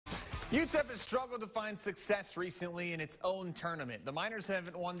UTEP has struggled to find success recently in its own tournament. The Miners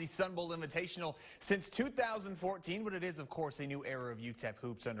haven't won the Sun Bowl Invitational since 2014, but it is, of course, a new era of UTEP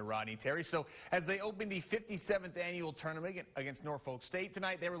hoops under Rodney Terry. So as they open the 57th annual tournament against Norfolk State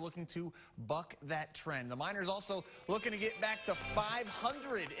tonight, they were looking to buck that trend. The Miners also looking to get back to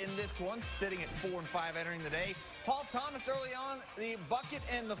 500 in this one, sitting at 4-5 entering the day. Paul Thomas early on, the bucket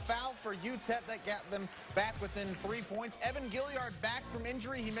and the foul for UTEP that got them back within 3 points. Evan Gilliard back from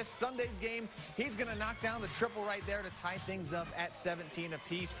injury. He missed Sunday's game. He's going to knock down the triple right there to tie things up at 17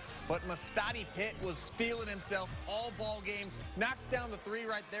 apiece. But Mustadi Pitt was feeling himself all ball game. Knocks down the three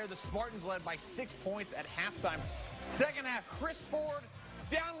right there. The Spartans led by 6 points at halftime. Second half, Chris Ford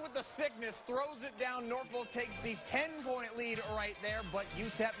down with the sickness, throws it down. Norfolk takes the 10-point lead right there, but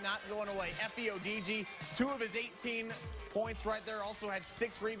UTEP not going away. FEODG, 2 of his 18 points right there, also had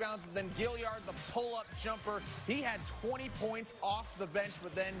 6 rebounds. And then Gilliard, the pull-up jumper, he had 20 points off the bench,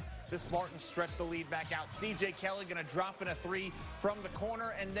 but then the Spartans stretched the lead back out. CJ Kelly going to drop in a 3 from the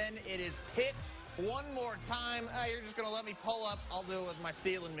corner, and then it is Pitt one more time. You're just going to let me pull up. I'll do it with my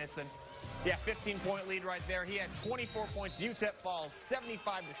ceiling missing. Yeah, 15-point lead right there. He had 24 points. UTEP falls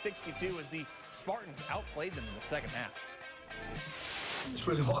 75-62 as the Spartans outplayed them in the second half. It's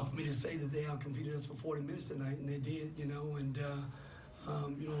really hard for me to say that they outcompeted us for 40 minutes tonight, and they did, you know. And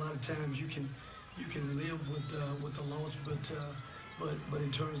you know, a lot of times you can live with the loss, but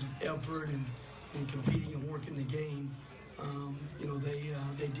in terms of effort and competing and working the game, you know, they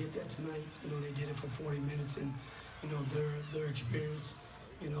did that tonight. You know, they did it for 40 minutes, and you know, their experience,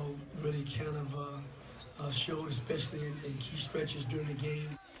 you know, really kind of showed, especially in key stretches during the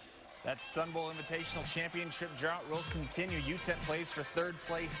game. That Sun Bowl Invitational Championship drought will continue. UTEP plays for 3rd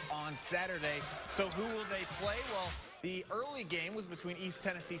place on Saturday. So who will they play? Well, the early game was between East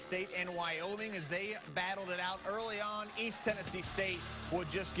Tennessee State and Wyoming as they battled it out early on. East Tennessee State would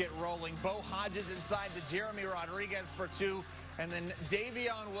just get rolling. Bo Hodges inside to Jeremy Rodriguez for 2. And then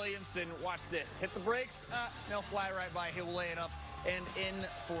Davion Williamson, watch this, hit the brakes. They'll fly right by. He'll lay it up and in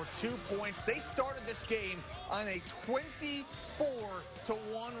for 2 points. They started this game on a 24-1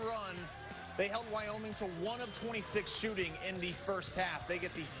 run. They held Wyoming to 1 of 26 shooting in the first half. They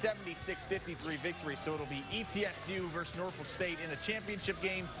get the 76-53 victory, so it'll be ETSU versus Norfolk State in the championship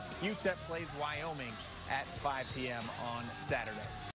game. UTEP plays Wyoming at 5 p.m. on Saturday.